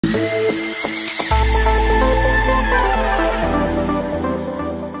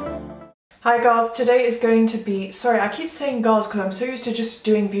Hi girls, today is going to be, sorry I keep saying girls because I'm so used to just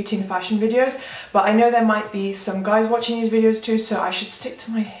doing beauty and fashion videos, but I know there might be some guys watching these videos too, so I should stick to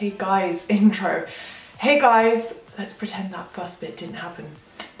my hey guys intro. Hey guys, let's pretend that first bit didn't happen.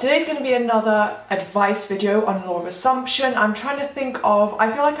 Today's going to be another advice video on law of assumption. I'm trying to think of,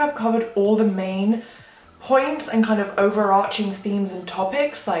 I feel like I've covered all the main points and kind of overarching themes and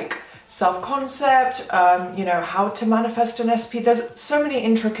topics like self-concept, you know, how to manifest an SP. There's so many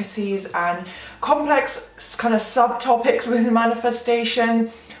intricacies and complex kind of subtopics within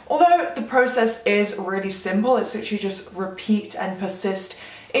manifestation. Although the process is really simple, it's literally just repeat and persist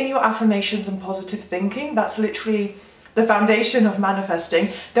in your affirmations and positive thinking. That's literally the foundation of manifesting.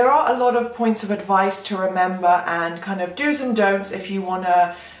 There are a lot of points of advice to remember and kind of do's and don'ts if you want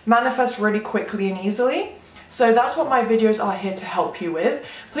to manifest really quickly and easily. So that's what my videos are here to help you with.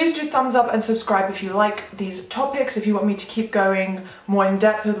 Please do thumbs up and subscribe if you like these topics, if you want me to keep going more in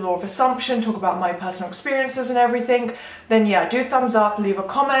depth with law of assumption, talk about my personal experiences and everything, then yeah, do thumbs up, leave a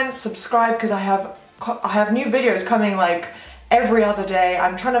comment, subscribe, because I have new videos coming like every other day.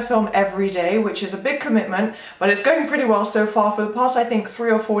 I'm trying to film every day, which is a big commitment, but it's going pretty well so far. For the past, I think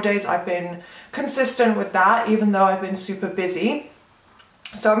 3 or 4 days, I've been consistent with that, even though I've been super busy.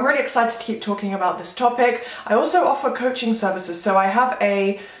 So I'm really excited to keep talking about this topic. I also offer coaching services, so I have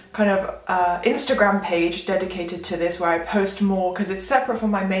a kind of Instagram page dedicated to this where I post more because it's separate from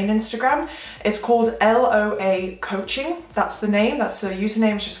my main Instagram. It's called LOA Coaching. That's the name, that's the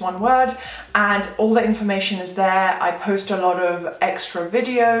username, it's just one word, and all the information is there. I post a lot of extra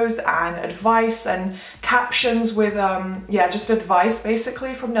videos and advice and captions with yeah, just advice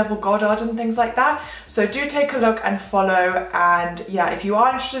basically from Neville Goddard and things like that. So do take a look and follow, and yeah, if you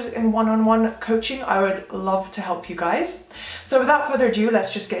are interested in one-on-one coaching, I would love to help you guys. So without further ado,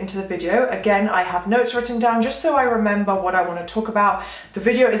 let's just get into the video. Again, I have notes written down just so I remember what I want to talk about. The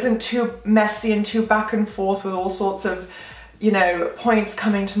video isn't too messy and too back and forth with all sorts of, you know, points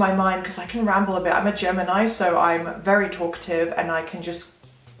coming to my mind, because I can ramble a bit. I'm a Gemini, so I'm very talkative and I can just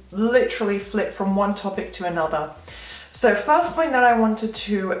literally flip from one topic to another. So first point that I wanted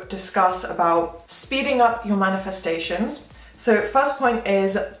to discuss about speeding up your manifestations. So first point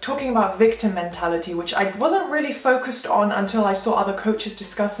is talking about victim mentality, which I wasn't really focused on until I saw other coaches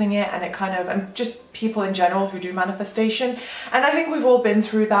discussing it, and it kind of, and just people in general who do manifestation. And I think we've all been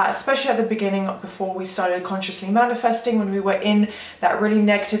through that, especially at the beginning before we started consciously manifesting, when we were in that really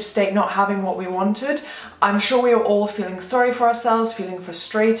negative state, not having what we wanted. I'm sure we were all feeling sorry for ourselves, feeling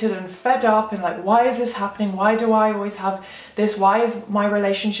frustrated and fed up and like, why is this happening? Why do I always have this? Why is my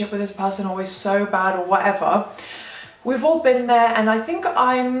relationship with this person always so bad, or whatever? We've all been there, and I think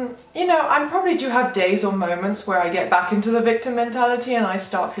I probably do have days or moments where I get back into the victim mentality and I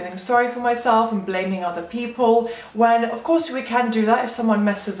start feeling sorry for myself and blaming other people, when of course we can do that. If someone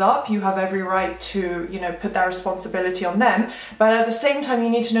messes up, you have every right to, you know, put that responsibility on them. But at the same time,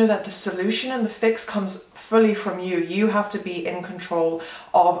 you need to know that the solution and the fix comes fully from you. You have to be in control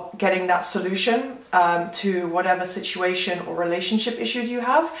of getting that solution to whatever situation or relationship issues you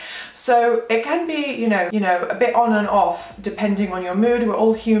have. So it can be, you know, a bit on and off depending on your mood. We're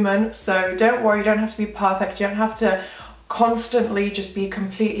all human, so don't worry, you don't have to be perfect. You don't have to constantly just be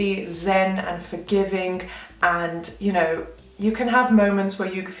completely zen and forgiving, and you know, you can have moments where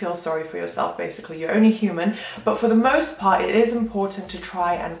you feel sorry for yourself. Basically, you're only human. But for the most part, it is important to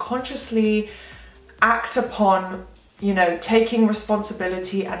try and consciously act upon, you know, taking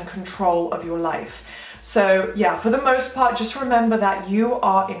responsibility and control of your life. So yeah, for the most part, just remember that you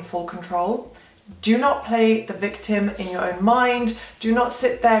are in full control. Do not play the victim in your own mind. Do not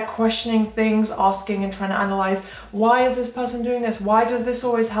sit there questioning things, asking and trying to analyze, why is this person doing this? Why does this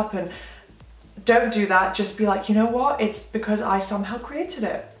always happen? Don't do that. Just be like, you know what? It's because I somehow created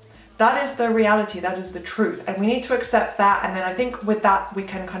it. That is the reality, that is the truth, and we need to accept that. And then I think with that we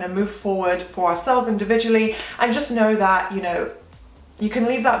can kind of move forward for ourselves individually, and just know that, you know, you can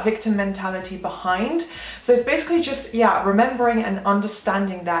leave that victim mentality behind. So it's basically just, yeah, remembering and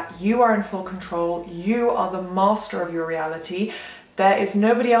understanding that you are in full control. You are the master of your reality. There is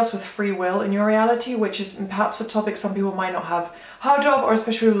nobody else with free will in your reality, which is perhaps a topic some people might not have heard of, or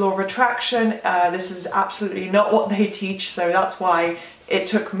especially with law of attraction. This is absolutely not what they teach, so that's why it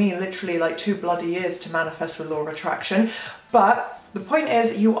took me literally like 2 bloody years to manifest with law of attraction. But the point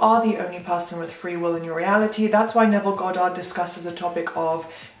is, you are the only person with free will in your reality. That's why Neville Goddard discusses the topic of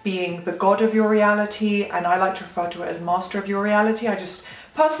being the god of your reality, and I like to refer to it as master of your reality. I just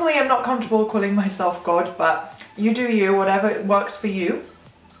personally am not comfortable calling myself God, but you do you, whatever works for you.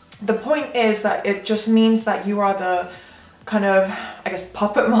 The point is that it just means that you are the kind of, I guess,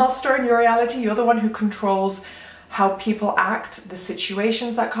 puppet master in your reality. You're the one who controls how people act, the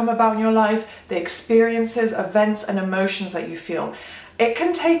situations that come about in your life, the experiences, events, and emotions that you feel. It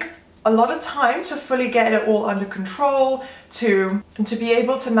can take a lot of time to fully get it all under control, to be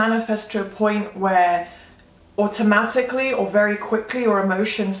able to manifest to a point where automatically or very quickly your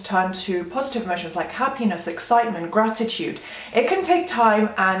emotions turn to positive emotions like happiness, excitement, gratitude. It can take time,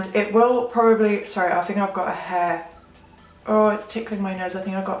 and it will probably, sorry, I think I've got a hair. Oh, it's tickling my nose. I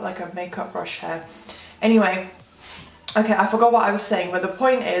think I've got like a makeup brush hair. Anyway, okay, I forgot what I was saying, but the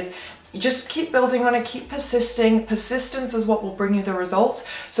point is, you just keep building on it, keep persisting. Persistence is what will bring you the results.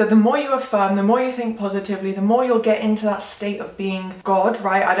 So the more you affirm, the more you think positively, the more you'll get into that state of being God,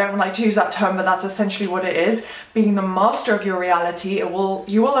 right? I don't like to use that term, but that's essentially what it is. Being the master of your reality,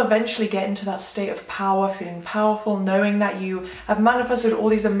 you will eventually get into that state of power, feeling powerful, knowing that you have manifested all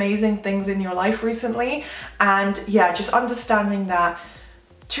these amazing things in your life recently. And yeah, just understanding that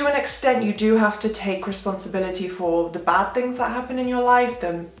to an extent, you do have to take responsibility for the bad things that happen in your life,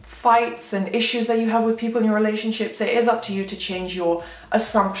 the fights and issues that you have with people in your relationships. It is up to you to change your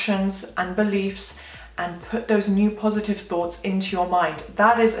assumptions and beliefs and put those new positive thoughts into your mind.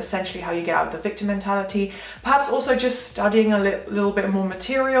 That is essentially how you get out of the victim mentality. Perhaps also just studying a little bit more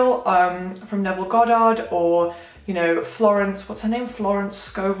material from Neville Goddard, or you know, Florence, what's her name? Florence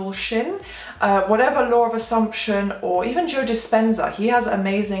Scovel Shinn, whatever, law of assumption, or even Joe Dispenza. He has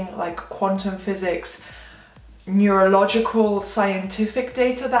amazing like quantum physics, neurological, scientific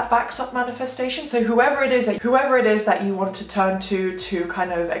data that backs up manifestation. So whoever it is that you want to turn to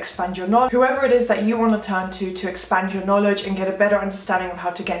kind of expand your knowledge, whoever it is that you want to turn to expand your knowledge and get a better understanding of how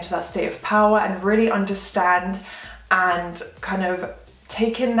to get into that state of power and really understand and kind of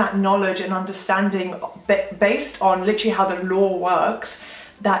take in that knowledge and understanding based on literally how the law works,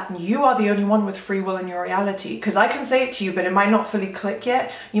 that you are the only one with free will in your reality. Because I can say it to you, but it might not fully click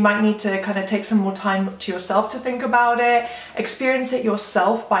yet. You might need to kind of take some more time to yourself to think about it, experience it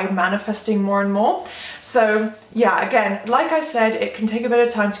yourself by manifesting more and more. So yeah, again, like I said, it can take a bit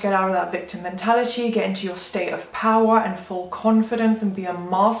of time to get out of that victim mentality, get into your state of power and full confidence and be a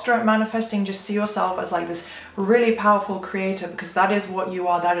master at manifesting. Just see yourself as like this really powerful creator, because that is what you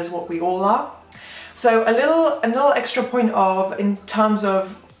are, that is what we all are. So a little extra point of, in terms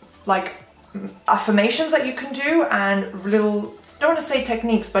of like affirmations that you can do, and little, I don't want to say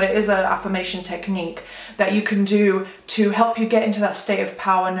techniques, but it is an affirmation technique that you can do to help you get into that state of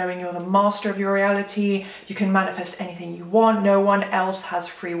power, knowing you're the master of your reality. You can manifest anything you want. No one else has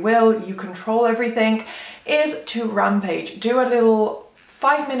free will. You control everything. Is to rampage. Do a little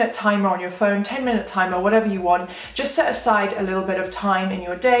 5-minute timer on your phone, 10-minute timer, whatever you want. Just set aside a little bit of time in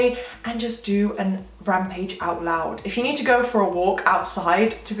your day and just do a rampage out loud. If you need to go for a walk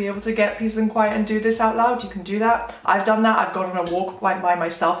outside to be able to get peace and quiet and do this out loud, you can do that. I've done that. I've gone on a walk by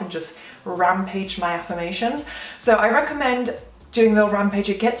myself and just rampaged my affirmations. So I recommend doing a little rampage.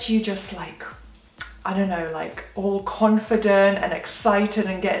 It gets you just like, I don't know, like all confident and excited,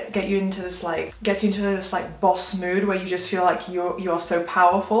 and get you into this like, gets you into this like boss mood where you just feel like you are so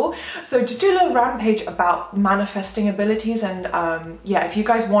powerful. So just do a little rampage about manifesting abilities. And yeah, if you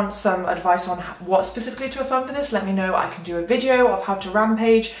guys want some advice on what specifically to affirm for this, let me know. I can do a video of how to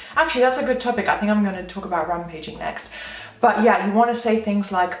rampage. Actually, that's a good topic. I think I'm going to talk about rampaging next. But yeah, you want to say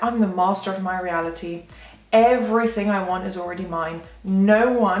things like, I'm the master of my reality. Everything I want is already mine. No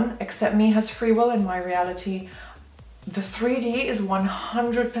one except me has free will in my reality. The 3D is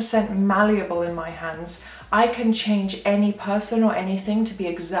 100% malleable in my hands. I can change any person or anything to be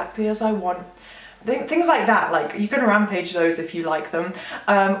exactly as I want. Things like that, like you can rampage those if you like them.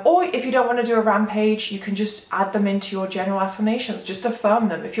 Or if you don't want to do a rampage, you can just add them into your general affirmations. Just affirm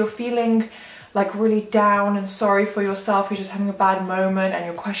them. If you're feeling like really down and sorry for yourself, you're just having a bad moment and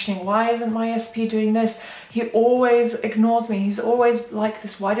you're questioning, why isn't my SP doing this? He always ignores me. He's always like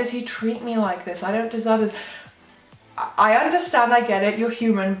this. Why does he treat me like this? I don't deserve this. I understand, I get it, you're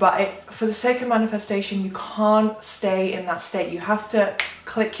human, but for the sake of manifestation, you can't stay in that state. You have to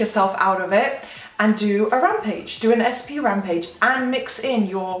click yourself out of it and do a rampage, do an SP rampage, and mix in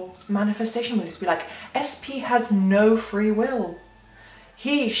your manifestation beliefs. Be like, SP has no free will.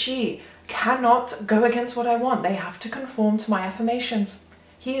 He, she cannot go against what I want. They have to conform to my affirmations.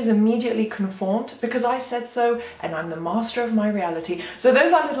 He is immediately conformed because I said so, and I'm the master of my reality. So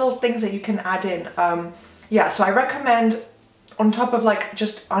those are little things that you can add in. Yeah, so I recommend on top of like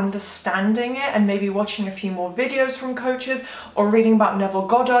just understanding it and maybe watching a few more videos from coaches or reading about Neville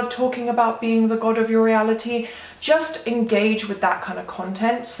Goddard talking about being the god of your reality, just engage with that kind of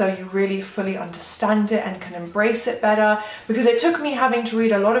content so you really fully understand it and can embrace it better. Because it took me having to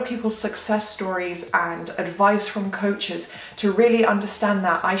read a lot of people's success stories and advice from coaches to really understand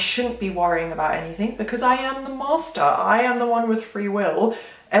that I shouldn't be worrying about anything because I am the master. I am the one with free will.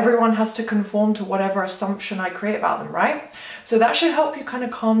 Everyone has to conform to whatever assumption I create about them, right? So that should help you kind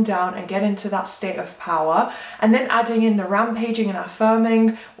of calm down and get into that state of power. And then adding in the rampaging and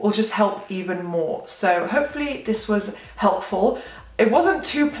affirming will just help even more. So hopefully this was helpful. It wasn't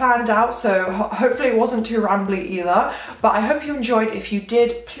too planned out, so hopefully it wasn't too rambly either. But I hope you enjoyed. If you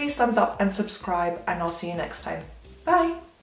did, please thumbs up and subscribe, and I'll see you next time. Bye.